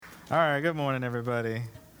All right, good morning, everybody.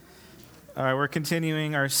 All right, we're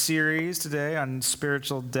continuing our series today on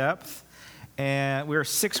spiritual depth, and we're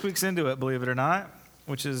 6 weeks into it, believe it or not,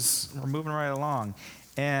 we're moving right along.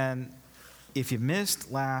 And if you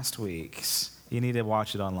missed last week's, you need to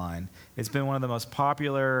watch it online. It's been one of the most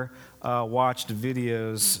popular watched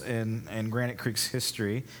videos in Granite Creek's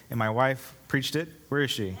history, and my wife preached it. Where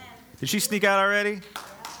is she? Did she sneak out already?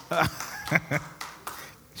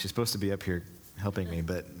 She's supposed to be up here helping me,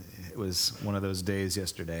 but it was one of those days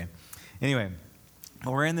yesterday. Anyway,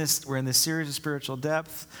 we're in this series of spiritual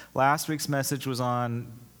depth. Last week's message was on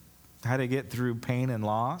how to get through pain and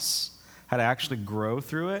loss, how to actually grow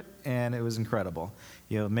through it, and it was incredible.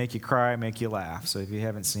 Make you cry, make you laugh. So if you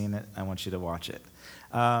haven't seen it, I want you to watch it.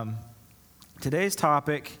 Today's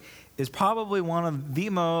topic is probably one of the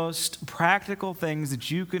most practical things that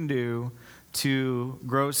you can do to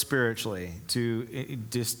grow spiritually, to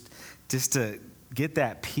just to get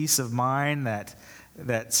that peace of mind,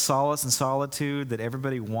 that solace and solitude that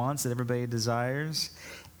everybody wants, that everybody desires.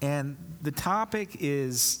 And the topic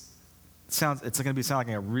sound like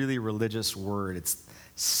a really religious word. It's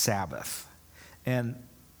Sabbath. And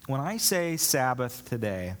when I say Sabbath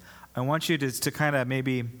today, I want you to kind of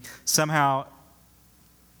maybe somehow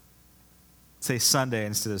say Sunday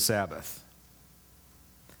instead of Sabbath.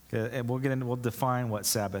 And we'll define what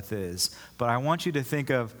Sabbath is. But I want you to think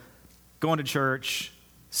of going to church,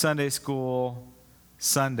 Sunday school,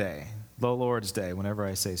 Sunday, the Lord's Day, whenever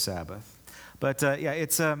I say Sabbath. But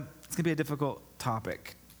it's going to be a difficult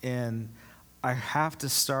topic. And I have to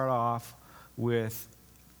start off with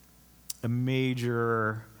a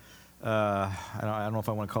major, I don't know if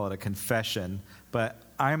I want to call it a confession, but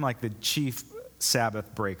I'm like the chief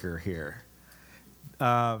Sabbath breaker here.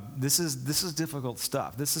 This is difficult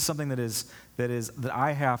stuff. This is something that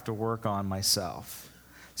I have to work on myself.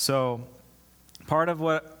 So part of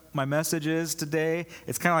what my message is today,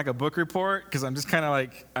 it's kind of like a book report because I'm just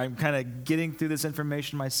I'm kind of getting through this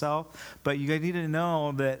information myself. But you need to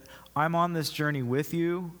know that I'm on this journey with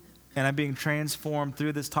you, and I'm being transformed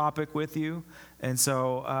through this topic with you. And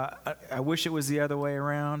so I wish it was the other way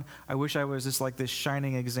around. I wish I was just like this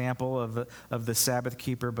shining example of the Sabbath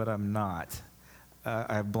keeper, but I'm not.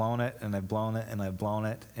 I've blown it, and I've blown it, and I've blown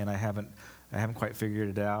it, and I haven't quite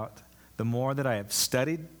figured it out. The more that I have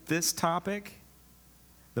studied this topic,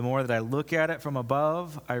 the more that I look at it from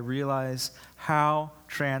above, I realize how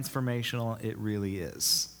transformational it really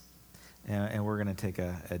is. And we're going to take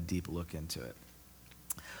a deep look into it.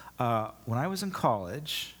 When I was in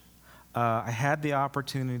college, I had the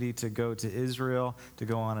opportunity to go to Israel, to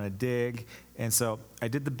go on a dig. And so I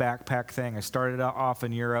did the backpack thing. I started off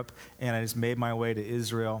in Europe, and I just made my way to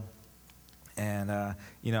Israel. And, I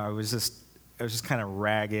was just kind of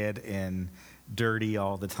ragged and dirty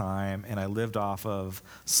all the time, and I lived off of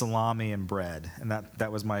salami and bread, and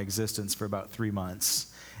that was my existence for about 3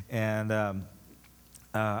 months. And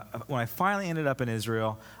when I finally ended up in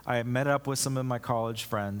Israel, I met up with some of my college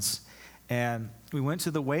friends, and we went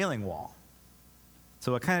to the Wailing Wall.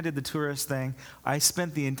 So I kind of did the tourist thing. I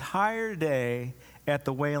spent the entire day at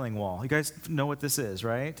the Wailing Wall. You guys know what this is,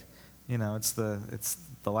 right? It's the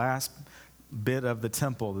last bit of the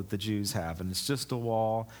temple that the Jews have, and it's just a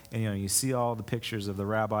wall, and you see all the pictures of the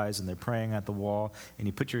rabbis, and they're praying at the wall, and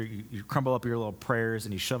you crumble up your little prayers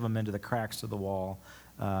and you shove them into the cracks of the wall.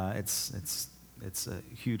 It's a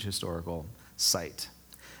huge historical site.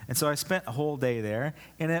 And so I spent a whole day there,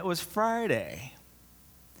 and it was Friday.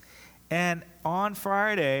 And on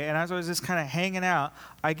Friday, and as I was just kind of hanging out,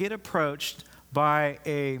 I get approached by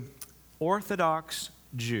a Orthodox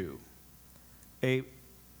Jew, a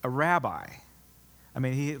rabbi. I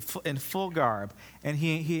mean, he in full garb, and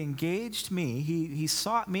he engaged me. He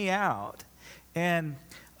sought me out, and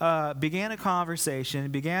began a conversation.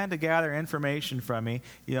 Began to gather information from me.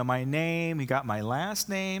 My name. He got my last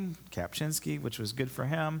name, Kapchinsky, which was good for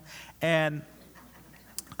him. And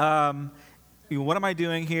what am I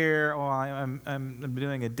doing here? Oh, I'm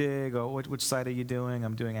doing a dig. Oh, which side are you doing?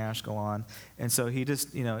 I'm doing Ashkelon. And so he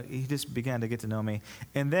just began to get to know me.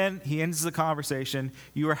 And then he ends the conversation.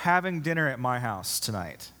 You are having dinner at my house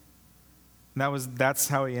tonight. And that's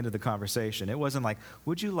how he ended the conversation. It wasn't like,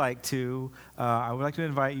 would you like to? I would like to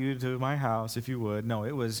invite you to my house if you would. No,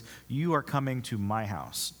 it was, you are coming to my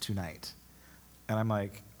house tonight. And I'm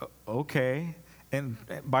like, okay. And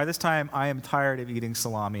by this time, I am tired of eating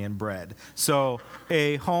salami and bread. So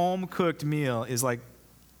a home-cooked meal is like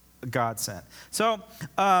a godsend. So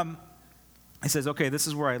he says, okay, this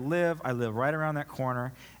is where I live. I live right around that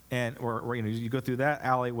corner. And you go through that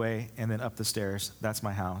alleyway and then up the stairs. That's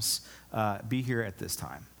my house. Be here at this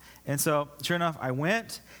time. And so, sure enough, I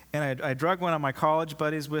went, and I drug one of my college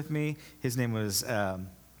buddies with me. His name was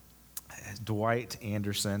Dwight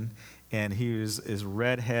Anderson, and he was as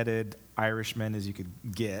red-headed Irishman as you could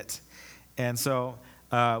get. And so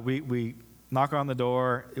we knock on the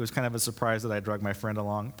door. It was kind of a surprise that I drug my friend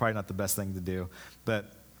along. Probably not the best thing to do.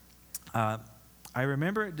 But I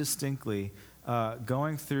remember it distinctly,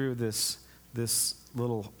 going through this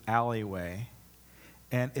little alleyway,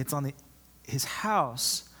 and his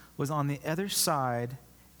house was on the other side,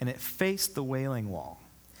 and it faced the Wailing Wall.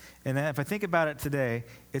 And if I think about it today,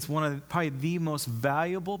 it's one of probably the most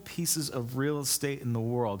valuable pieces of real estate in the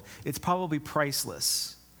world. It's probably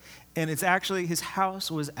priceless. And his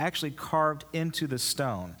house was actually carved into the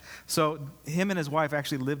stone. So him and his wife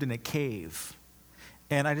actually lived in a cave.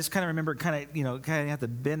 And I just kind of remember kind of have to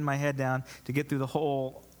bend my head down to get through the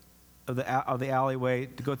whole of the alleyway,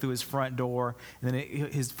 to go through his front door. And then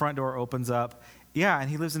his front door opens up. Yeah, and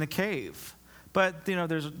he lives in a cave. But,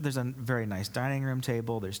 there's a very nice dining room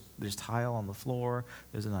table. There's tile on the floor.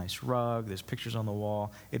 There's a nice rug. There's pictures on the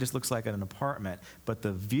wall. It just looks like an apartment. But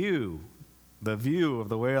the view of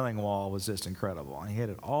the Wailing Wall was just incredible. And he had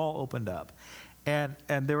it all opened up. And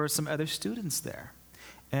there were some other students there.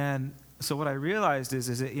 And so what I realized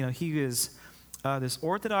is that, he was this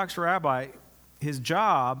Orthodox rabbi. His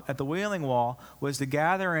job at the Wailing Wall was to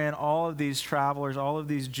gather in all of these travelers, all of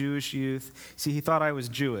these Jewish youth. See, he thought I was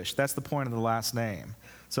Jewish. That's the point of the last name.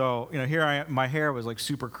 So, here I am. My hair was like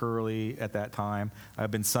super curly at that time. I've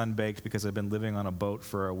been sun-baked because I've been living on a boat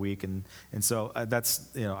for a week. And so that's,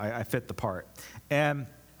 I fit the part. And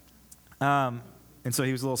so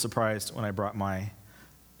he was a little surprised when I brought my,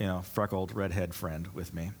 freckled redhead friend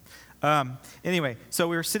with me. Anyway, so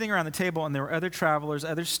we were sitting around the table, and there were other travelers,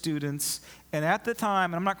 other students, and at the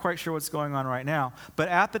time, and I'm not quite sure what's going on right now, but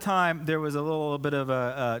at the time, there was a little bit of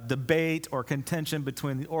a debate or contention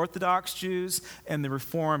between the Orthodox Jews and the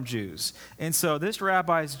Reform Jews. And so this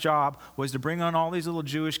rabbi's job was to bring on all these little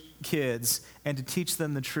Jewish kids and to teach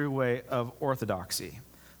them the true way of orthodoxy.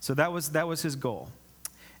 So that was his goal.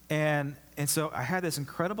 And so I had this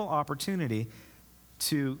incredible opportunity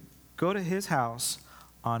to go to his house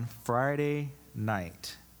on Friday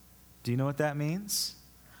night. Do you know what that means?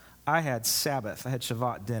 I had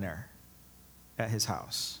Shabbat dinner at his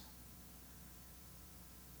house.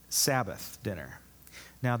 Sabbath dinner.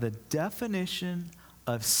 Now, the definition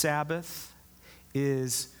of Sabbath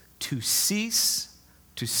is to cease,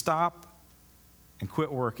 to stop, and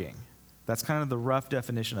quit working. That's kind of the rough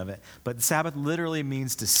definition of it. But Sabbath literally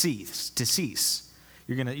means to cease.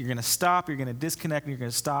 You're gonna stop, you're gonna disconnect, and you're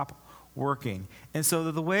gonna stop working. And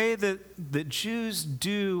so the way that Jews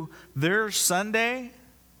do their Sunday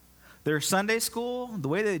school, the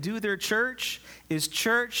way they do their church, is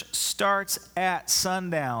church starts at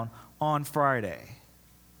sundown on Friday.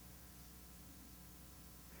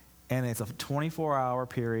 And it's a 24-hour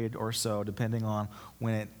period or so, depending on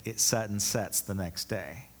when it sets the next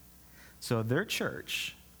day. So their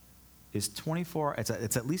church is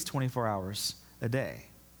it's at least 24 hours a day.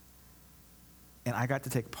 And I got to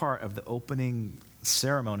take part of the opening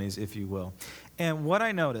ceremonies, if you will. And what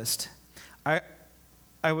I noticed, I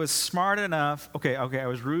was smart enough, I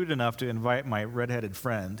was rude enough to invite my redheaded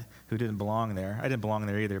friend who didn't belong there. I didn't belong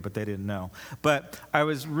there either, but they didn't know. But I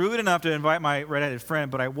was rude enough to invite my redheaded friend,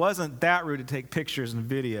 but I wasn't that rude to take pictures and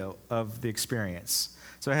video of the experience.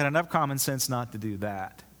 So I had enough common sense not to do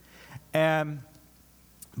that.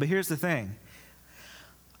 But here's the thing.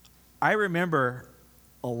 I remember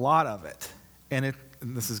a lot of it. And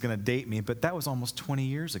this is going to date me, but that was almost 20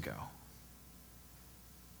 years ago.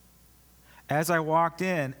 As I walked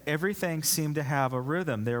in, everything seemed to have a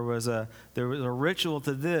rhythm. There was a ritual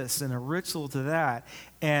to this and a ritual to that.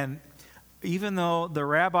 And even though the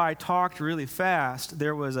rabbi talked really fast,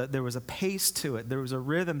 there was a pace to it. There was a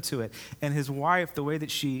rhythm to it. And his wife, the way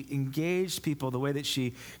that she engaged people, the way that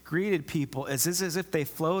she greeted people, as if they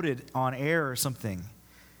floated on air or something.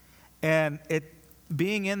 And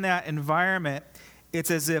being in that environment, it's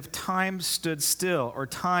as if time stood still or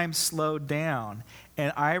time slowed down.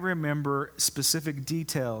 And I remember specific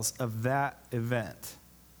details of that event.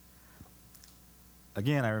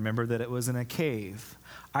 Again, I remember that it was in a cave.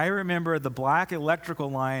 I remember the black electrical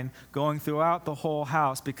line going throughout the whole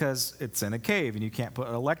house because it's in a cave and you can't put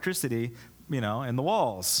electricity, in the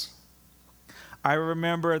walls. I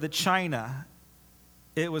remember the china.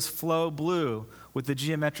 It was flow blue with the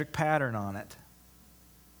geometric pattern on it.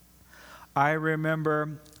 I can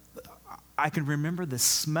remember the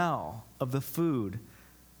smell of the food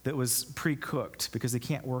that was pre-cooked because they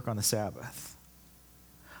can't work on the Sabbath.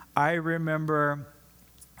 I remember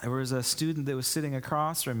There was a student that was sitting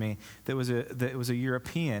across from me that was a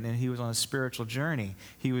European, and he was on a spiritual journey.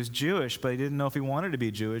 He was Jewish, but he didn't know if he wanted to be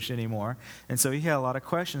Jewish anymore, and so he had a lot of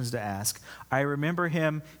questions to ask. I remember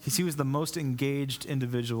him, he was the most engaged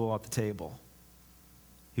individual at the table.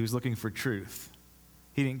 He was looking for truth.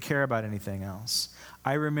 He didn't care about anything else.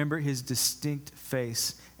 I remember his distinct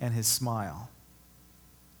face and his smile.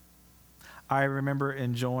 I remember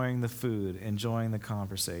enjoying the food, enjoying the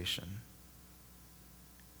conversation.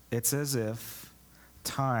 It's as if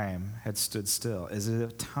time had stood still, as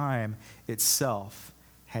if time itself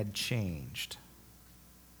had changed.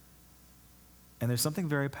 And there's something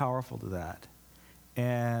very powerful to that.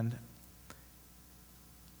 And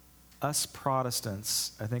us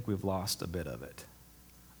Protestants, I think we've lost a bit of it.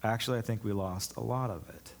 Actually, I think we lost a lot of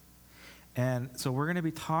it. And so we're going to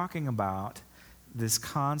be talking about this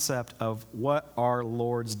concept of what our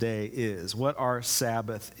Lord's Day is, what our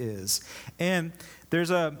Sabbath is. And there's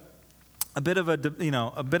a bit of a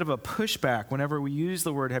pushback whenever we use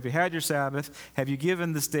the word, have you had your Sabbath? Have you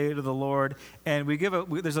given this day to the Lord? And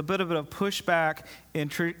there's a bit of a pushback in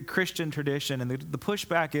Christian tradition. And the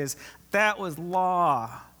pushback is, that was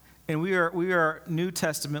law. And we are New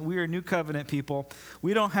Testament, we are New Covenant people.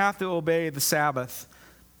 We don't have to obey the Sabbath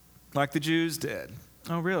like the Jews did.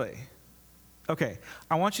 Oh, really? Okay,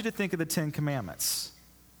 I want you to think of the 10 Commandments,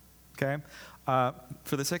 okay?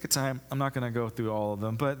 For the sake of time, I'm not going to go through all of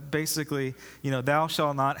them, but basically, thou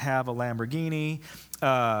shalt not have a Lamborghini,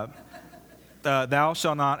 thou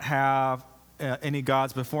shalt not have any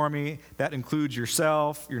gods before me. That includes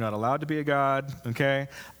yourself. You're not allowed to be a god, okay?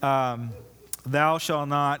 Thou shalt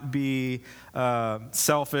not be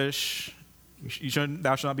selfish.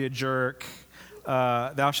 Thou shalt not be a jerk.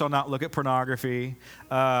 Thou shalt not look at pornography.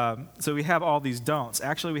 So we have all these don'ts.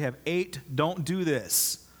 Actually, we have 8 don't do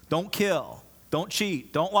this. Don't kill. Don't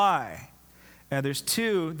cheat. Don't lie. And there's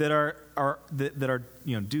 2 that are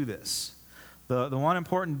do this. The one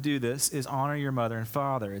important to do this is honor your mother and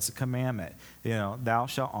father. It's a commandment. Thou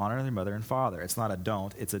shalt honor your mother and father. It's not a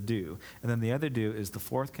don't, it's a do. And then the other do is the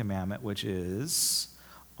 4th commandment, which is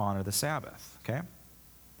honor the Sabbath. Okay?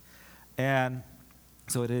 And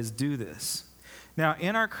so it is do this. Now,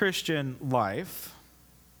 in our Christian life,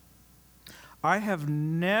 I have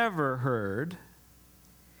never heard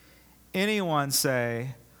anyone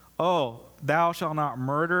say, oh, thou shalt not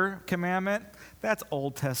murder commandment, that's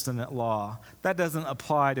Old Testament law. That doesn't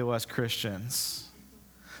apply to us Christians.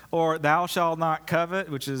 Or thou shalt not covet,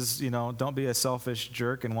 which is, don't be a selfish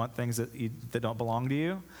jerk and want things that don't belong to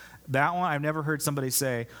you. That one, I've never heard somebody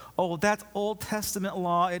say, oh, that's Old Testament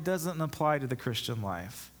law. It doesn't apply to the Christian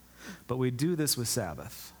life. But we do this with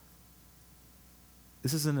Sabbath.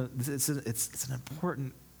 It's an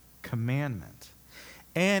important commandment.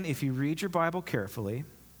 And if you read your Bible carefully,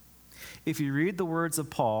 if you read the words of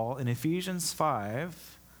Paul in Ephesians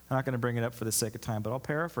 5, I'm not going to bring it up for the sake of time, but I'll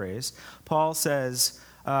paraphrase. Paul says,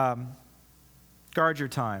 guard your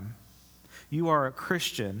time. You are a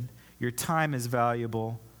Christian. Your time is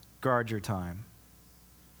valuable. Guard your time.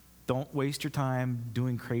 Don't waste your time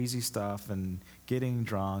doing crazy stuff and getting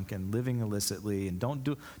drunk and living illicitly, and don't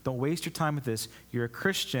waste your time with this. You're a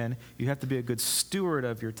Christian. You have to be a good steward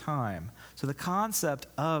of your time. So the concept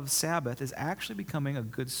of Sabbath is actually becoming a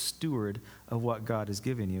good steward of what God has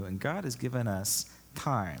given you, and God has given us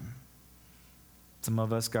time. Some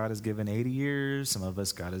of us God has given 80 years. Some of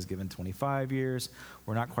us God has given 25 years.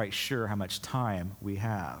 We're not quite sure how much time we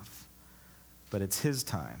have, but it's His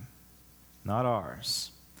time, not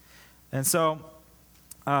ours. And so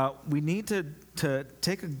we need to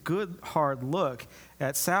take a good hard look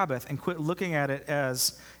at Sabbath and quit looking at it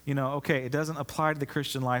as, okay, it doesn't apply to the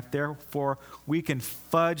Christian life, therefore we can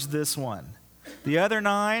fudge this one. The other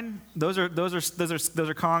 9, those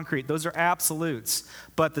are concrete, those are absolutes.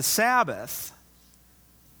 But the Sabbath,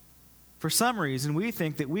 for some reason, we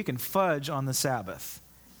think that we can fudge on the Sabbath,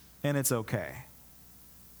 and it's okay.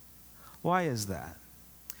 Why is that?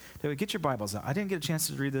 Get your Bibles out. I didn't get a chance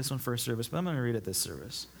to read this one first service, but I'm going to read it this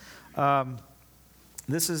service.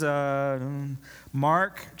 This is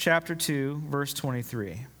Mark chapter 2, verse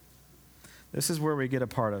 23. This is where we get a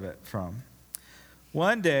part of it from.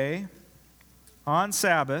 One day, on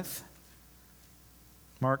Sabbath,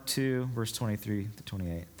 Mark 2, verse 23 to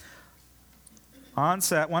 28.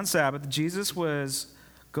 One Sabbath, Jesus was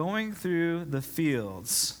going through the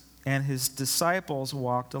fields, and his disciples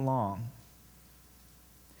walked along.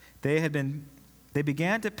 They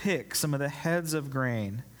began to pick some of the heads of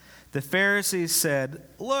grain. The Pharisees said,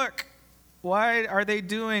 "Look, why are they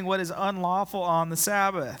doing what is unlawful on the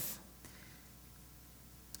Sabbath?"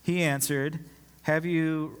 He answered, Have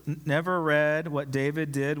you never read what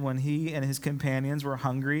David did when he and his companions were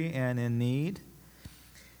hungry and in need?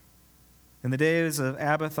 In the days of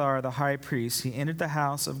Abiathar the high priest, he entered the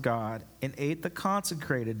house of God and ate the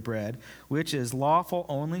consecrated bread, which is lawful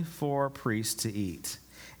only for priests to eat.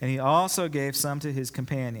 And he also gave some to his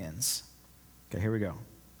companions. Okay, here we go.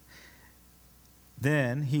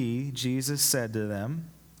 Then he, Jesus, said to them,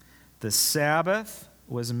 the Sabbath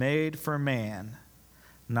was made for man,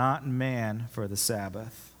 not man for the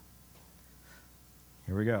Sabbath.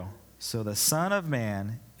 Here we go. So the Son of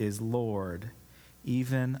Man is Lord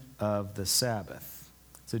even of the Sabbath.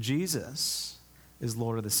 So Jesus is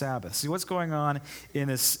Lord of the Sabbath. See what's going on in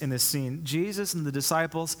this scene. Jesus and the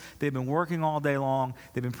disciples, they've been working all day long.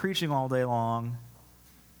 They've been preaching all day long.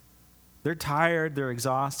 They're tired, they're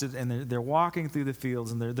exhausted, and they're walking through the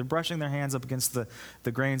fields, and they're brushing their hands up against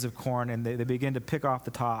the grains of corn, and they begin to pick off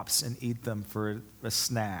the tops and eat them for a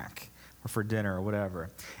snack or for dinner or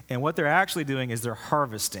whatever. And what they're actually doing is they're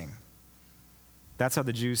harvesting. That's how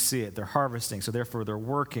the Jews see it. They're harvesting, so therefore they're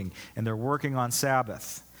working, and they're working on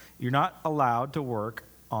Sabbath. You're not allowed to work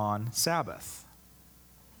on Sabbath.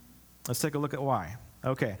 Let's take a look at why.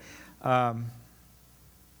 Okay.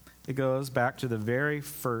 It goes back to the very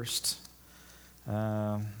first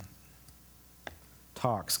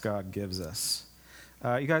talks God gives us.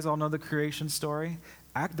 You guys all know the creation story?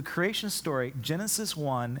 The creation story, Genesis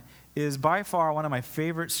 1, is by far one of my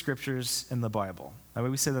favorite scriptures in the Bible. I mean,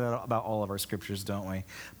 we say that about all of our scriptures, don't we?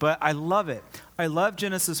 But I love it. I love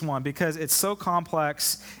Genesis 1 because it's so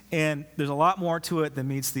complex and there's a lot more to it than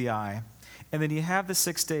meets the eye. And then you have the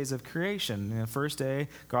 6 days of creation. First day,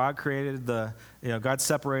 God created God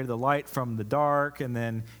separated the light from the dark, and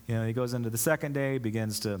then he goes into the second day,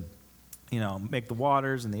 begins to make the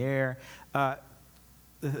waters and the air.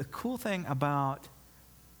 The cool thing about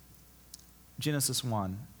Genesis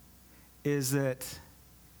 1 is that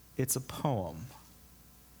it's a poem.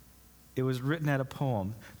 It was written as a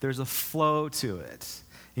poem. There's a flow to it.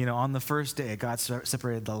 On the first day, God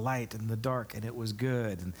separated the light and the dark, and it was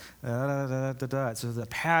good. And So there's a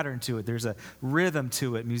pattern to it. There's a rhythm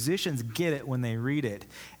to it. Musicians get it when they read it.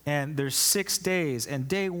 And there's 6 days, and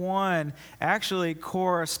day 1 actually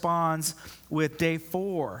corresponds with day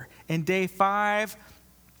 4, and day 5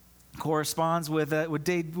 corresponds with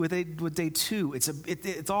day 2.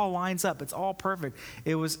 It all lines up. It's all perfect.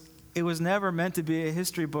 It was never meant to be a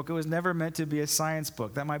history book. It was never meant to be a science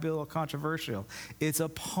book. That might be a little controversial. It's a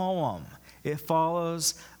poem. It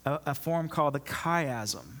follows a form called the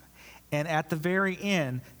chiasm. And at the very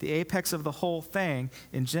end, the apex of the whole thing,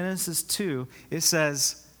 in Genesis 2, it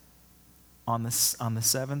says, on the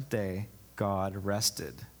seventh day, God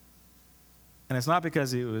rested. And it's not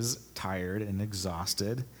because he was tired and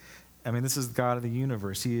exhausted. I mean, this is God of the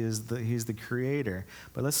universe. He's the creator.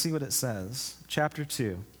 But let's see what it says. Chapter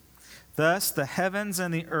 2. Thus the heavens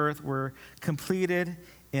and the earth were completed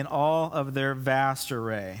in all of their vast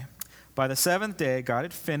array. By the seventh day, God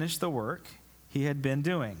had finished the work he had been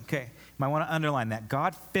doing. Okay, you might want to underline that.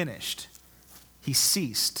 God finished. He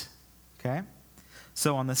ceased. Okay?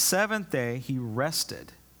 So on the seventh day, he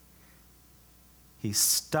rested. He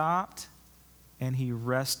stopped and he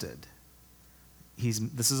rested.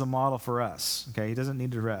 This is a model for us. Okay, he doesn't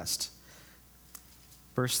need to rest.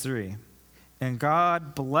 Verse 3. And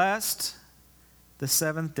God blessed the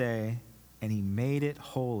seventh day, and he made it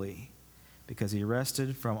holy, because he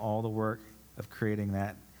rested from all the work of creating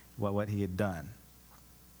what he had done.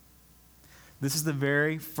 This is the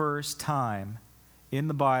very first time in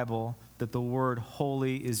the Bible that the word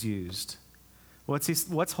holy is used.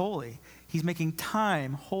 What's holy? He's making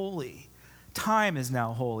time holy. Time is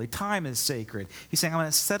now holy. Time is sacred. He's saying, I'm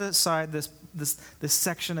going to set aside this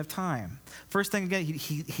section of time. First thing again,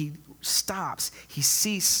 he stops. He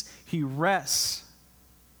ceases. He rests.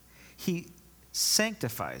 He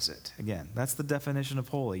sanctifies it. Again, that's the definition of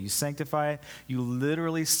holy. You sanctify it. You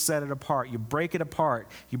literally set it apart. You break it apart.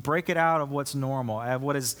 You break it out of what's normal, out of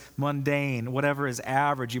what is mundane, whatever is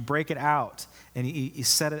average. You break it out and you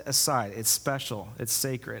set it aside. It's special. It's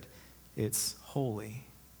sacred. It's holy.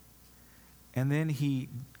 And then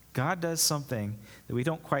God does something that we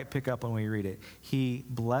don't quite pick up when we read it. He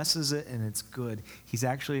blesses it and it's good. He's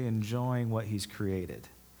actually enjoying what he's created.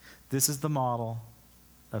 This is the model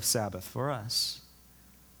of Sabbath for us.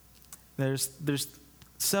 There's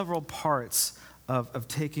several parts of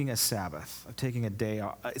taking a Sabbath, of taking a day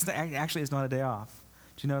off. It's not a day off.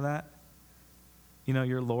 Do you know that?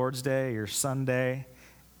 Your Lord's Day, your Sunday,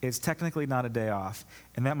 it's technically not a day off.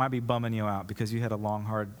 And that might be bumming you out because you had a long,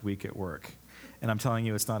 hard week at work. And I'm telling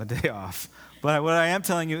you it's not a day off. But what I am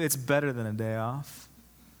telling you, it's better than a day off.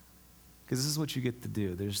 Because this is what you get to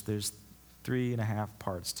do. There's 3.5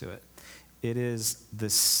 parts to it. It is the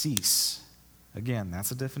cease. Again,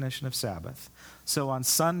 that's a definition of Sabbath. So on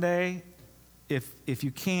Sunday, if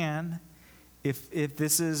you can,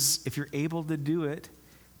 if you're able to do it,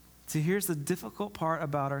 so here's the difficult part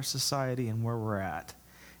about our society and where we're at,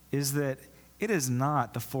 is that it is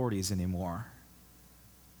not the 40s anymore.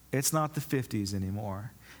 It's not the 50s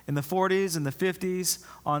anymore. In the 40s and the 50s,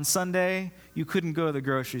 on Sunday, you couldn't go to the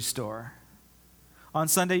grocery store. On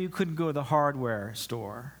Sunday, you couldn't go to the hardware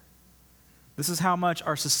store. This is how much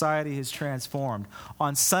our society has transformed.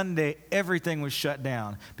 On Sunday, everything was shut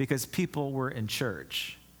down because people were in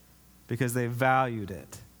church, because they valued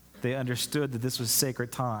it. They understood that this was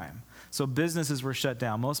sacred time. So businesses were shut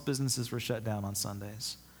down. Most businesses were shut down on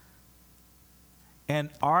Sundays. And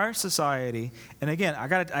our society, and again, I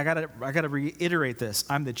gotta reiterate this.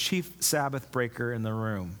 I'm the chief Sabbath breaker in the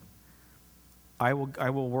room. I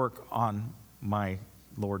will work on my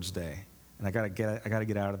Lord's Day, and I gotta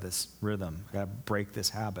get out of this rhythm. I gotta break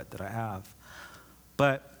this habit that I have.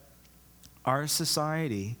 But our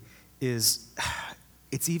society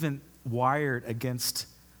it's even wired against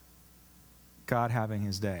God having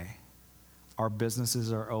his day. Our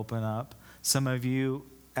businesses are open up. Some of you,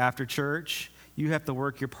 after church, you have to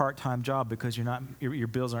work your part-time job because your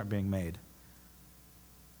bills aren't being made.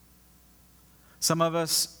 Some of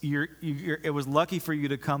us, it was lucky for you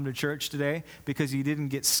to come to church today because you didn't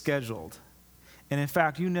get scheduled. And in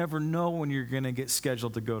fact, you never know when you're going to get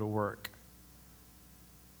scheduled to go to work.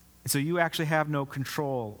 And so you actually have no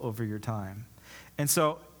control over your time. And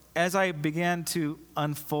so as I began to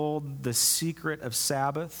unfold the secret of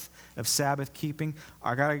Sabbath keeping,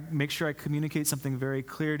 I got to make sure I communicate something very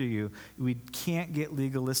clear to you. We can't get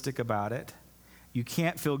legalistic about it. You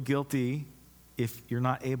can't feel guilty if you're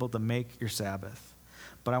not able to make your Sabbath.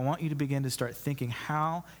 But I want you to begin to start thinking,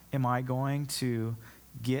 how am I going to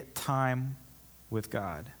get time with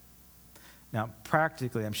God? Now,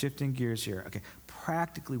 practically, I'm shifting gears here. Okay,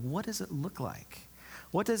 practically, what does it look like?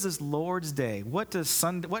 What does this Lord's Day, what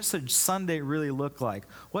should Sunday really look like?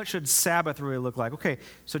 What should Sabbath really look like? Okay,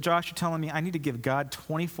 so Josh, you're telling me I need to give God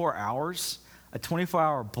 24 hours, a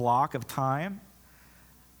 24-hour block of time?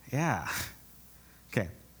 Yeah. Okay.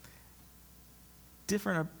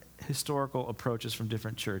 Different historical approaches from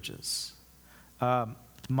different churches.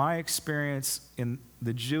 My experience in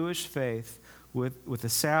the Jewish faith with the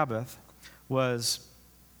Sabbath was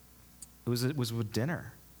with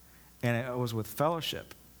dinner. And it was with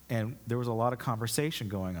fellowship. And there was a lot of conversation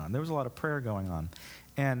going on. There was a lot of prayer going on.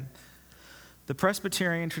 And the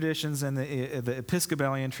Presbyterian traditions and the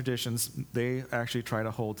Episcopalian traditions, they actually try to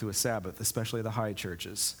hold to a Sabbath, especially the high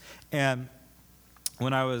churches. And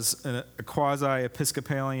when I was a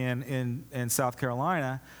quasi-Episcopalian in South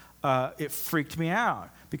Carolina, it freaked me out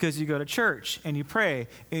because you go to church and you pray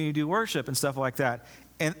and you do worship and stuff like that.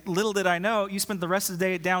 And little did I know, you spent the rest of the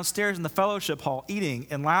day downstairs in the fellowship hall eating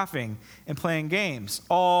and laughing and playing games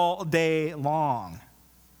all day long.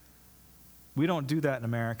 We don't do that in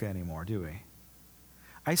America anymore, do we?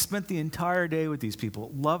 I spent the entire day with these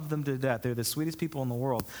people, loved them to death. They're the sweetest people in the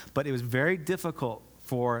world. But it was very difficult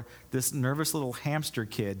for this nervous little hamster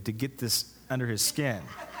kid to get this under his skin,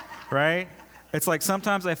 right? It's like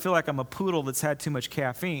sometimes I feel like I'm a poodle that's had too much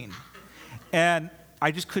caffeine. And I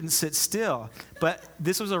just couldn't sit still. But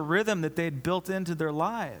this was a rhythm that they had built into their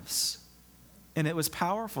lives. And it was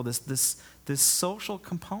powerful, this social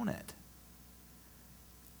component.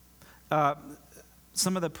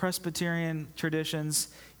 Some of the Presbyterian traditions,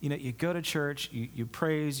 you go to church, you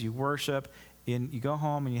praise, you worship, and you go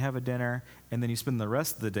home and you have a dinner, and then you spend the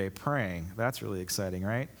rest of the day praying. That's really exciting,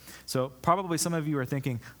 right? So probably some of you are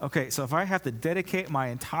thinking, okay, so if I have to dedicate my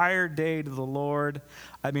entire day to the Lord,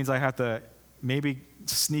 that means I have to maybe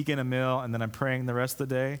sneak in a meal, and then I'm praying the rest of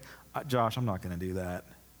the day. Josh, I'm not going to do that.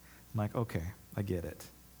 I'm like, okay, I get it.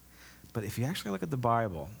 But if you actually look at the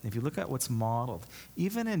Bible, if you look at what's modeled,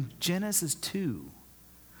 even in Genesis 2,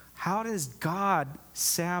 how does God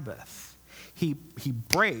Sabbath? He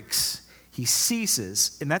breaks, he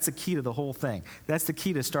ceases, and that's the key to the whole thing. That's the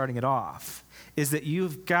key to starting it off, is that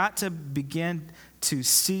you've got to begin to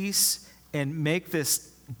cease and make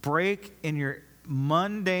this break in your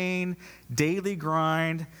mundane, daily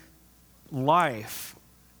grind life,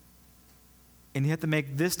 and you have to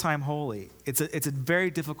make this time holy. It's a very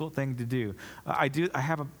difficult thing to do. I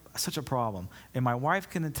have such a problem, and my wife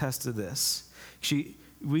can attest to this.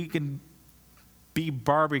 We can be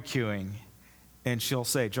barbecuing, and she'll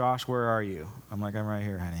say, "Josh, where are you?" I'm like, "I'm right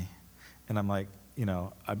here, honey," and I'm like,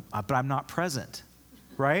 but I'm not present,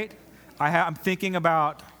 right? I'm thinking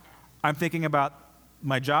about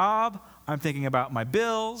my job. I'm thinking about my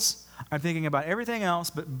bills. I'm thinking about everything else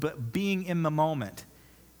but being in the moment.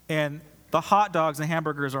 And the hot dogs and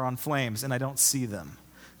hamburgers are on flames, and I don't see them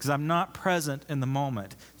because I'm not present in the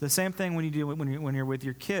moment. The same thing when you're with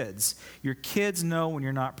your kids. Your kids know when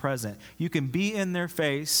you're not present. You can be in their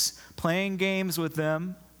face, playing games with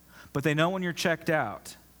them, but they know when you're checked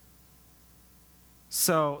out.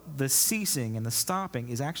 So the ceasing and the stopping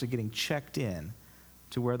is actually getting checked in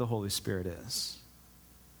to where the Holy Spirit is.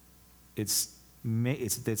 It's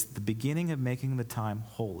the beginning of making the time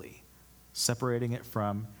holy, separating it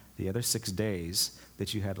from the other 6 days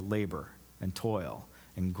that you had to labor and toil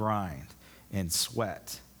and grind and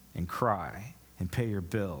sweat and cry and pay your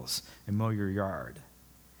bills and mow your yard.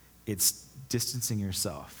 It's distancing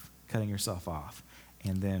yourself, cutting yourself off,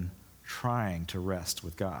 and then trying to rest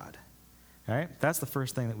with God. All right? That's the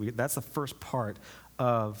first thing that's the first part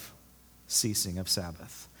of ceasing of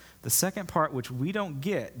Sabbath. The second part, which we don't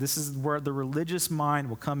get, this is where the religious mind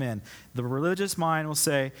will come in. The religious mind will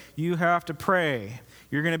say, you have to pray.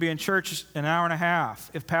 You're going to be in church an hour and a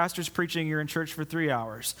half. If pastor's preaching, you're in church for 3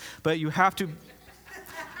 hours. But you have to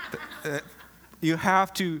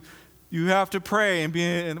pray and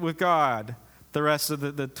be with God the rest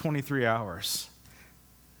of the 23 hours.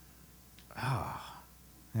 Yeah.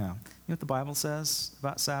 You know what the Bible says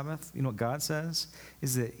about Sabbath? You know what God says?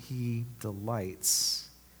 Is that he delights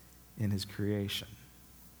in his creation.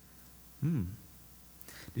 Did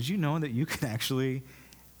you know that you can actually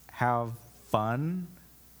have fun?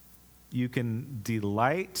 You can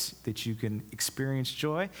delight, that you can experience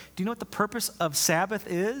joy. Do you know what the purpose of Sabbath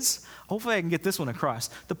is? Hopefully I can get this one across.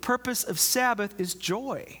 The purpose of Sabbath is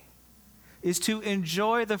joy, is to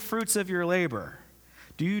enjoy the fruits of your labor.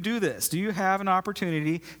 Do you do this? Do you have an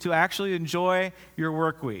opportunity to actually enjoy your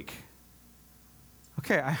work week?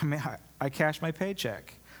 Okay, I cash my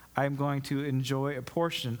paycheck. I'm going to enjoy a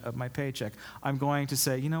portion of my paycheck. I'm going to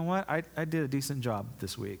say, you know what? I did a decent job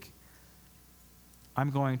this week. I'm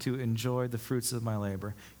going to enjoy the fruits of my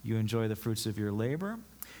labor. You enjoy the fruits of your labor.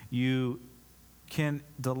 You can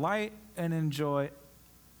delight and enjoy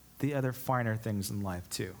the other finer things in life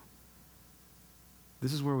too.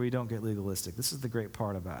 This is where we don't get legalistic. This is the great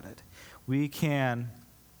part about it. We can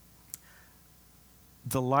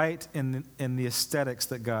delight in the aesthetics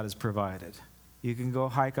that God has provided. You can go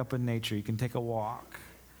hike up in nature. You can take a walk.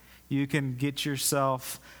 You can get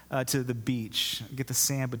yourself to the beach, get the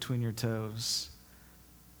sand between your toes.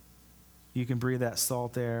 You can breathe that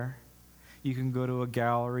salt air. You can go to a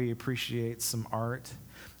gallery, appreciate some art.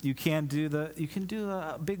 You can do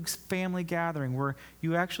a big family gathering where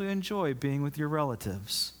you actually enjoy being with your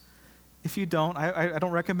relatives. If you don't, I don't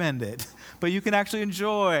recommend it. But you can actually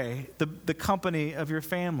enjoy the company of your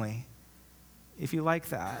family if you like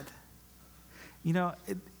that. You know,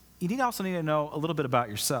 you also need to know a little bit about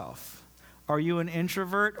yourself. Are you an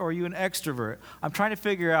introvert or are you an extrovert? I'm trying to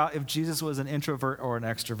figure out if Jesus was an introvert or an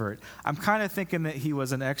extrovert. I'm kind of thinking that he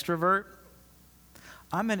was an extrovert.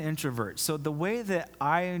 I'm an introvert. So the way that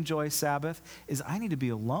I enjoy Sabbath is I need to be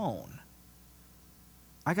alone.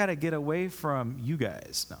 I got to get away from you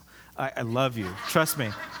guys. No, I love you. Trust me.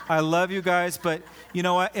 I love you guys, but you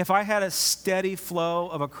know what? If I had a steady flow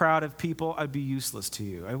of a crowd of people, I'd be useless to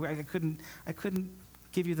you. I couldn't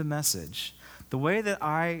give you the message. The way that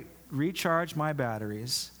I recharge my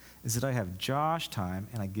batteries is that I have Josh time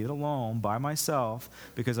and I get alone by myself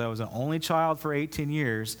because I was an only child for 18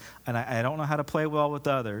 years and I don't know how to play well with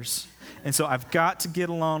others. And so I've got to get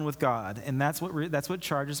alone with God, and that's what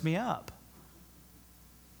charges me up.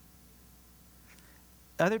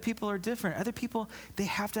 Other people are different. Other people, they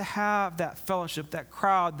have to have that fellowship, that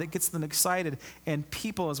crowd that gets them excited, and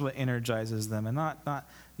people is what energizes them, and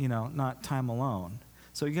not time alone.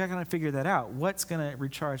 So you got to figure that out. What's going to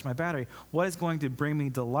recharge my battery? What is going to bring me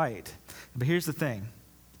delight? But here's the thing.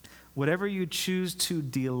 Whatever you choose to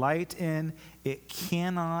delight in, it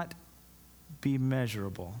cannot be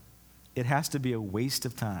measurable. It has to be a waste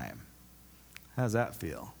of time. How does that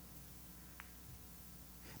feel?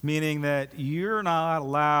 Meaning that you're not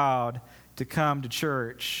allowed to come to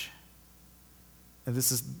church. And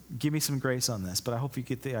give me some grace on this, but I hope you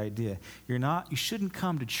get the idea. You shouldn't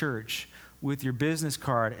come to church with your business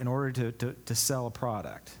card in order to sell a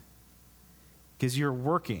product. Because you're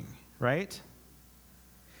working, right?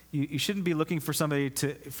 You shouldn't be looking for somebody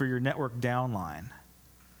for your network downline.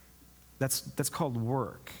 That's called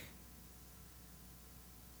work.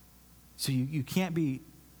 So you can't be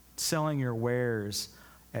selling your wares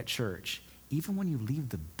at church. Even when you leave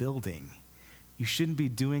the building, you shouldn't be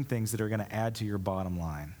doing things that are going to add to your bottom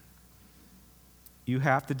line. You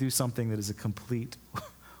have to do something that is a complete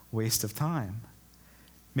waste of time.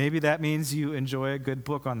 Maybe that means you enjoy a good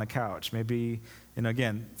book on the couch. Maybe, and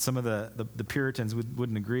again, some of the Puritans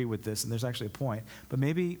wouldn't agree with this, and there's actually a point. But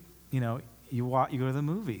maybe, you go to the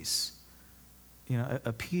movies,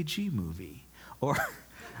 a PG movie, or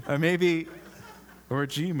maybe, or a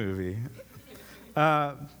G movie.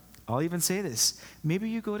 I'll even say this. Maybe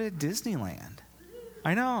you go to Disneyland.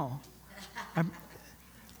 I know.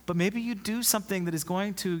 But maybe you do something that is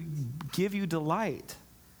going to give you delight.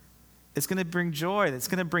 It's going to bring joy. It's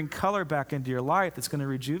going to bring color back into your life. It's going to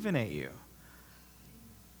rejuvenate you.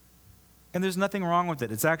 And there's nothing wrong with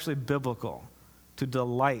it. It's actually biblical to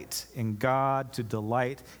delight in God, to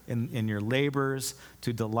delight in your labors,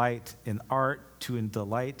 to delight in art, to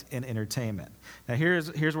delight in entertainment. Now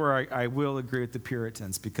here's where I will agree with the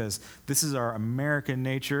Puritans, because this is our American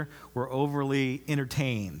nature. We're overly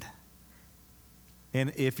entertained.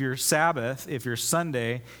 And if your Sabbath, if your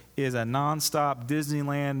Sunday is a nonstop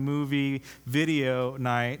Disneyland movie video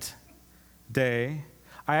night day,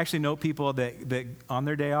 I actually know people that on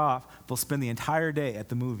their day off, they'll spend the entire day at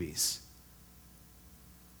the movies.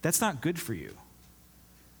 That's not good for you.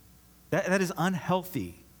 That is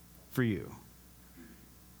unhealthy for you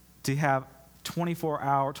to have 25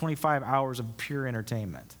 hours of pure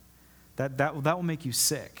entertainment. That will make you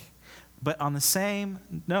sick. But on the same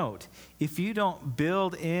note, if you don't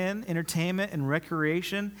build in entertainment and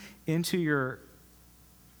recreation into your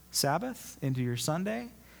Sabbath, into your Sunday,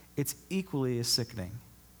 it's equally as sickening.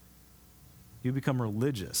 You become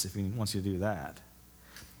religious once you do that.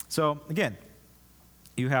 So again,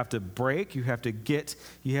 you have to break, you have to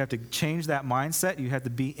change that mindset, you have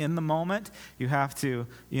to be in the moment, you have to,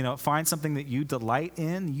 find something that you delight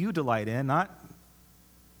in, not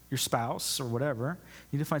your spouse or whatever.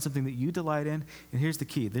 You need to find something that you delight in. And here's the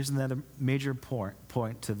key. There's another major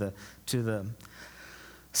point to the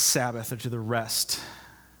Sabbath, or to the rest,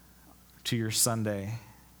 to your Sunday,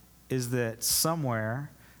 is that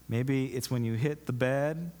somewhere, maybe it's when you hit the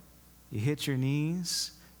bed, you hit your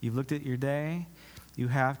knees, you've looked at your day, you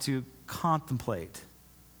have to contemplate.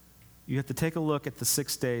 You have to take a look at the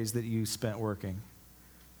 6 days that you spent working.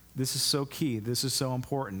 This is so key. This is so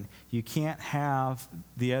important. You can't have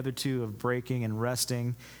the other two of breaking and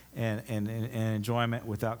resting and enjoyment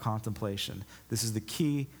without contemplation. This is the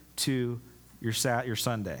key to your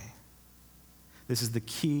Sunday. This is the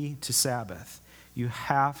key to Sabbath. You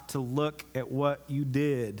have to look at what you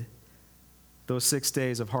did those 6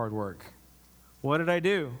 days of hard work. What did I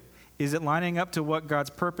do? Is it lining up to what God's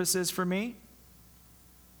purpose is for me?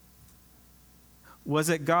 Was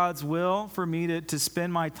it God's will for me to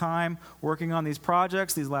spend my time working on these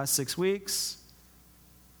projects these last 6 weeks?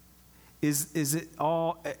 Is it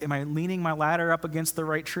all, am I leaning my ladder up against the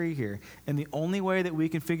right tree here? And the only way that we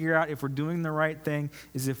can figure out if we're doing the right thing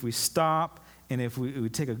is if we stop and if we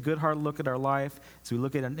take a good hard look at our life, so we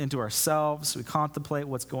look into ourselves, we contemplate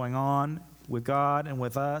what's going on with God and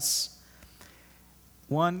with us.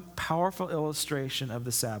 One powerful illustration of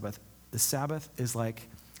the Sabbath is like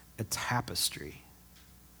a tapestry.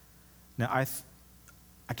 Now,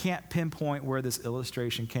 I can't pinpoint where this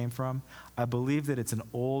illustration came from. I believe that it's an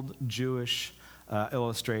old Jewish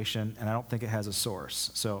illustration, and I don't think it has a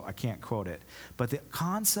source, so I can't quote it. But the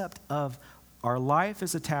concept of our life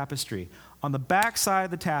as a tapestry. On the back side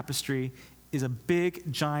of the tapestry is a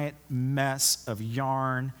big, giant mess of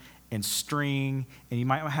yarn and string, and you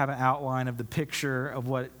might have an outline of the picture of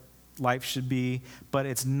what life should be, but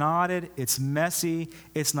it's knotted, it's messy,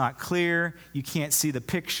 it's not clear, you can't see the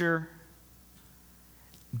picture.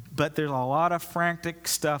 But there's a lot of frantic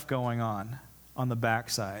stuff going on the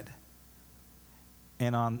backside.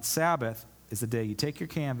 And on Sabbath is the day you take your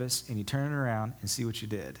canvas and you turn it around and see what you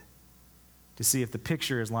did, to see if the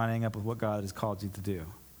picture is lining up with what God has called you to do.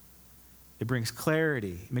 It brings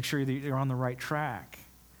clarity. Make sure that you're on the right track.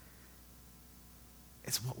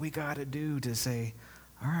 It's what we got to do to say,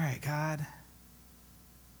 all right, God,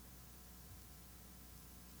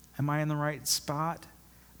 am I in the right spot?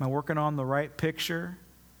 Am I working on the right picture?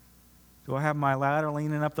 Do I have my ladder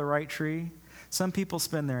leaning up the right tree? Some people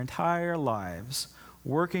spend their entire lives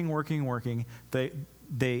working.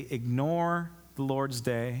 They ignore the Lord's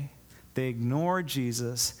day. They ignore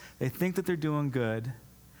Jesus. They think that they're doing good.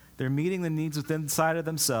 They're meeting the needs within inside of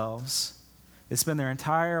themselves. They spend their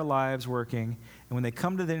entire lives working. And when they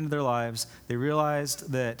come to the end of their lives, they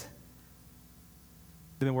realized that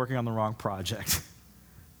they've been working on the wrong project.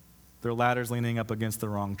 Their ladder's leaning up against the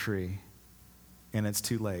wrong tree. And it's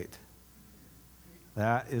too late.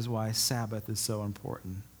 That is why Sabbath is so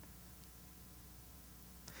important.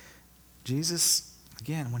 Jesus,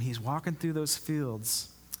 again, when he's walking through those fields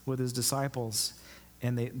with his disciples,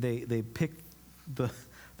 and they pick the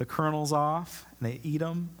the kernels off and they eat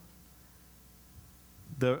them.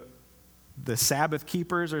 The Sabbath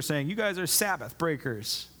keepers are saying, you guys are Sabbath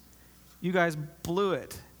breakers. You guys blew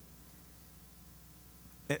it.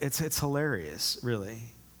 It's hilarious, really.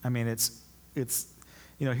 I mean, it's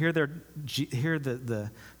here the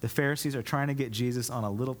Pharisees are trying to get Jesus on a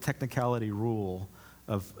little technicality rule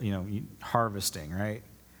of harvesting, right?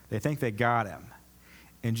 They think they got him.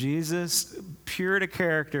 And Jesus, pure to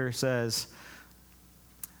character, says,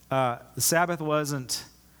 the Sabbath wasn't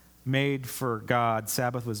made for God.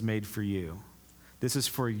 Sabbath was made for you. This is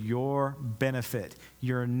for your benefit.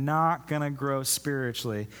 You're not going to grow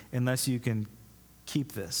spiritually unless you can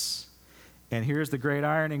keep this. And here's the great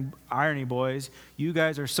irony, boys. You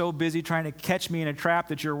guys are so busy trying to catch me in a trap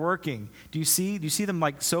that you're working. Do you see them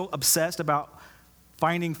like so obsessed about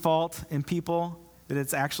finding fault in people that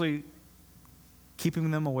it's actually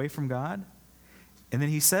keeping them away from God? And then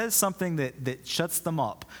he says something that shuts them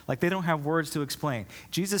up. Like they don't have words to explain.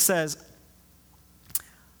 Jesus says,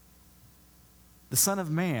 the Son of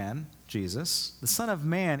Man, Jesus, the Son of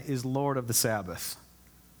Man is Lord of the Sabbath.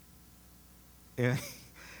 And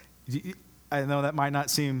I know that might not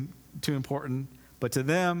seem too important, but to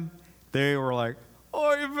them, they were like,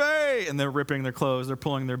 oy vey, and they're ripping their clothes, they're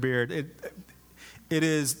pulling their beard. It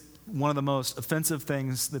is one of the most offensive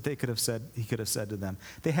things that he could have said to them.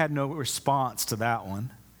 They had no response to that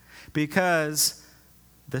one because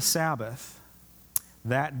the Sabbath,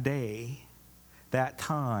 that day, that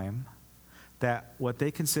time, that what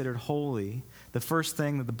they considered holy, the first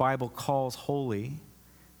thing that the Bible calls holy,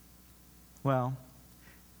 well,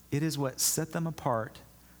 it is what set them apart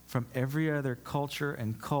from every other culture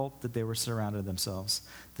and cult that they were surrounded themselves.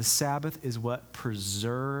 The Sabbath is what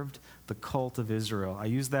preserved the cult of Israel. I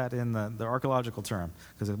use that in the archaeological term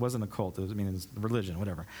because it wasn't a cult. It's religion,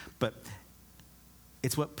 whatever. But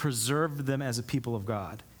it's what preserved them as a people of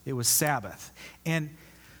God. It was Sabbath. And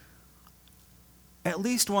at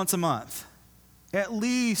least once a month,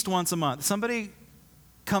 somebody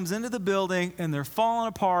comes into the building and they're falling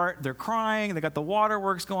apart, they're crying, they got the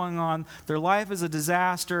waterworks going on, their life is a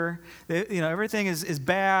disaster, everything is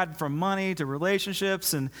bad from money to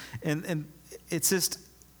relationships, and it's just,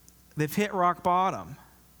 they've hit rock bottom.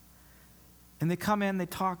 And they come in, they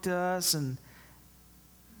talk to us, and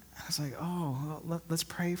I was like, let's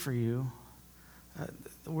pray for you.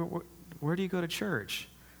 Where do you go to church?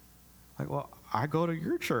 Like, well, I go to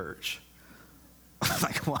your church. I'm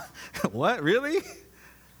like, what, really?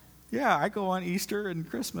 Yeah, I go on Easter and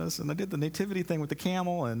Christmas, and I did the nativity thing with the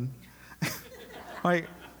camel, and like,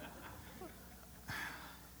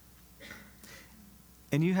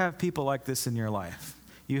 and you have people like this in your life.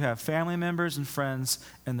 You have family members and friends,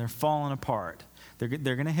 and they're falling apart. They're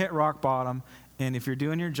going to hit rock bottom, and if you're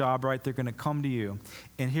doing your job right, they're going to come to you.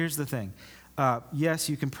 And here's the thing. Yes,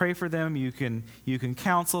 you can pray for them, you can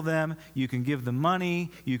counsel them, you can give them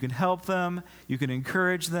money, you can help them, you can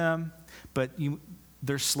encourage them, but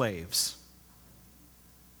they're slaves.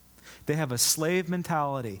 They have a slave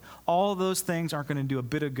mentality. All those things aren't going to do a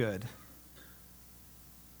bit of good.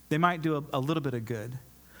 They might do a little bit of good,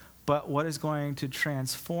 but what is going to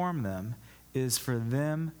transform them is for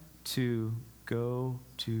them to go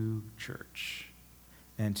to church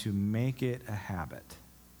and to make it a habit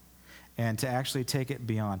and to actually take it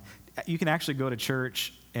beyond. You can actually go to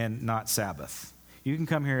church and not Sabbath. You can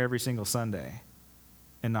come here every single Sunday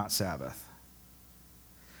and not Sabbath.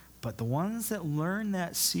 But the ones that learn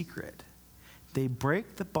that secret, they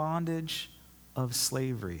break the bondage of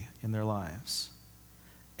slavery in their lives.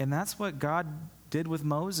 And that's what God did with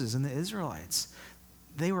Moses and the Israelites.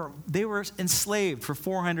 They were enslaved for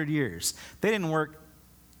 400 years. They didn't work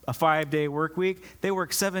a 5-day work week. They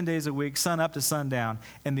worked 7 days a week, sun up to sundown.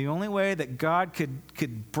 And the only way that God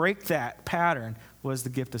could break that pattern was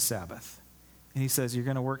the gift of Sabbath. And he says, you're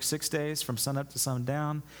going to work 6 days from sun up to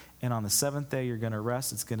sundown, and on the seventh day you're going to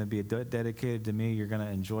rest. It's going to be dedicated to me. You're going to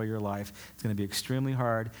enjoy your life. It's going to be extremely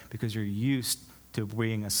hard because you're used to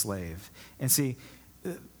being a slave. And see,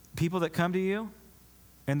 people that come to you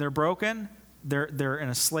and they're broken, they're in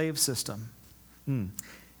a slave system.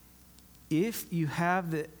 If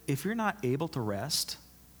you're not able to rest,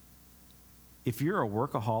 if you're a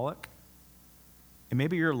workaholic, and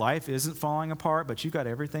maybe your life isn't falling apart, but you got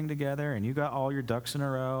everything together and you got all your ducks in a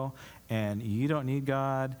row and you don't need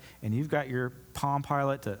God and you've got your iPod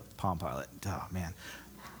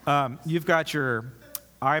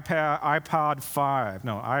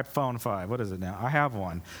 5. What is it now? I have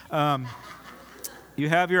one. You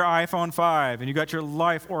have your iPhone 5 and you got your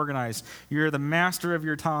life organized. You're the master of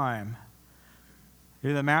your time.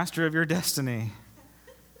 You're the master of your destiny.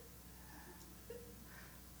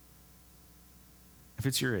 if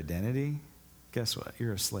it's your identity, guess what?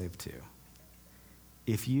 You're a slave too.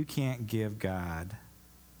 If you can't give God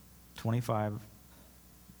 24 hours,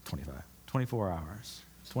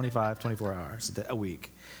 24 hours a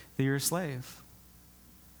week, then you're a slave.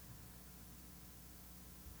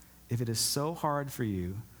 If it is so hard for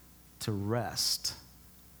you to rest,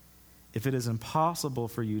 if it is impossible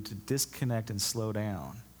for you to disconnect and slow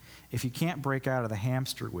down, if you can't break out of the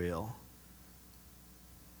hamster wheel,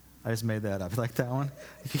 I just made that up. You like that one?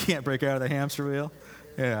 If you can't break out of the hamster wheel,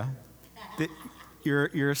 yeah,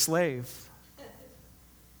 you're a slave.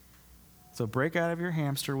 So break out of your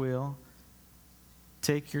hamster wheel,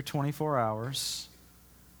 take your 24 hours,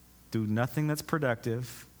 do nothing that's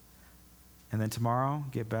productive, and then tomorrow,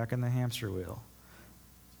 get back in the hamster wheel.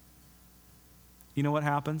 You know what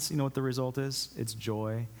happens? You know what the result is? It's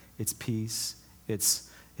joy, it's peace, it's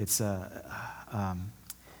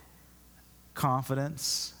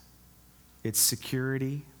confidence, it's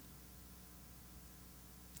security.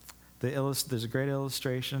 There's a great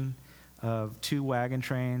illustration of 2 wagon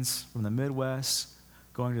trains from the Midwest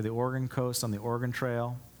going to the Oregon coast on the Oregon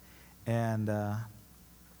Trail. And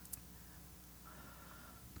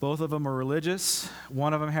both of them are religious.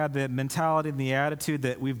 One of them had the mentality and the attitude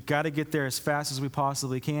that we've got to get there as fast as we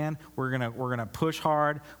possibly can. We're gonna push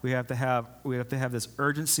hard. We have to have this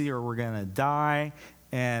urgency, or we're gonna die.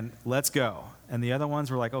 And let's go. And the other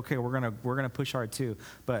ones were like, okay, we're gonna push hard too.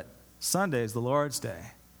 But Sunday is the Lord's day.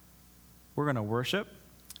 We're gonna worship.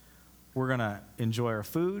 We're gonna enjoy our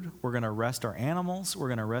food. We're gonna rest our animals. We're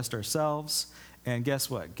gonna rest ourselves. And guess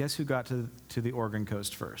what? Guess who got to the Oregon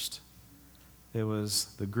coast first? It was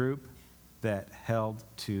the group that held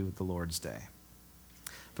to the Lord's day.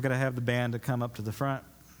 We're going to have the band to come up to the front,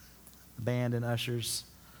 band and ushers.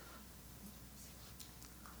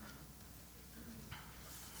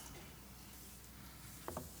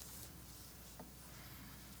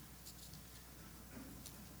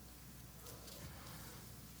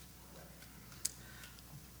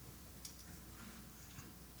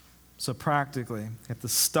 So practically, you have to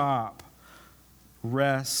stop,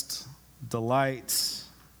 rest, delight,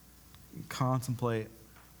 contemplate.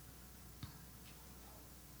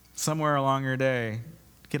 Somewhere along your day,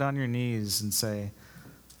 get on your knees and say,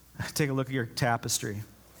 take a look at your tapestry.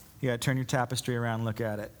 You got to turn your tapestry around and look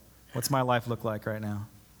at it. What's my life look like right now?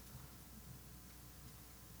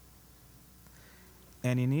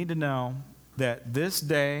 And you need to know that this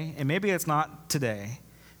day, and maybe it's not today,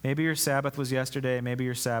 maybe your Sabbath was yesterday, maybe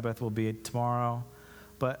your Sabbath will be tomorrow,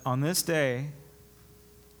 but on this day,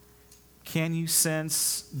 can you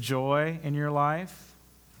sense joy in your life?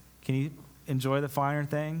 Can you enjoy the finer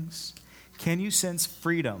things? Can you sense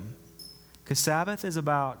freedom? Because Sabbath is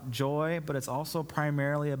about joy, but it's also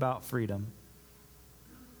primarily about freedom.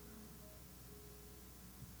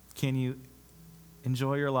 Can you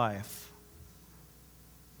enjoy your life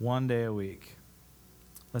one day a week?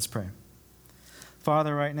 Let's pray.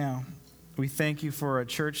 Father, right now, we thank you for a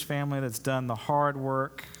church family that's done the hard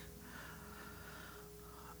work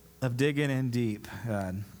of digging in deep,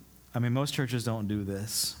 God. I mean, most churches don't do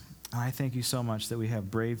this. And I thank you so much that we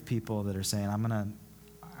have brave people that are saying,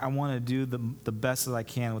 I want to do the best that I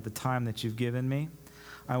can with the time that you've given me.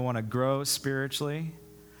 I want to grow spiritually.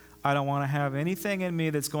 I don't want to have anything in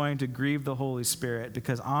me that's going to grieve the Holy Spirit,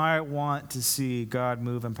 because I want to see God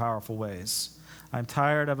move in powerful ways. I'm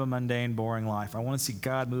tired of a mundane, boring life. I want to see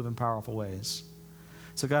God move in powerful ways.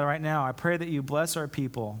 So God, right now, I pray that you bless our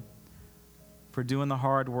people for doing the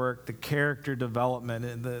hard work, the character development,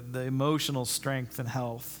 and the emotional strength and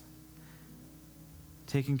health,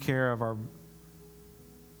 taking care of our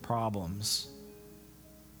problems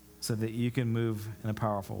so that you can move in a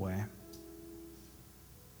powerful way.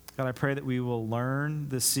 God, I pray that we will learn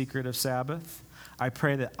the secret of Sabbath. I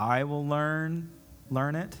pray that I will learn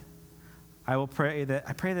it. I pray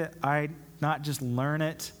that I not just learn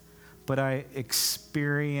it, but I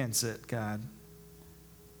experience it, God.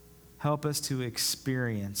 Help us to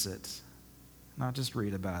experience it, not just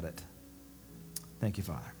read about it. Thank you,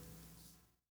 Father.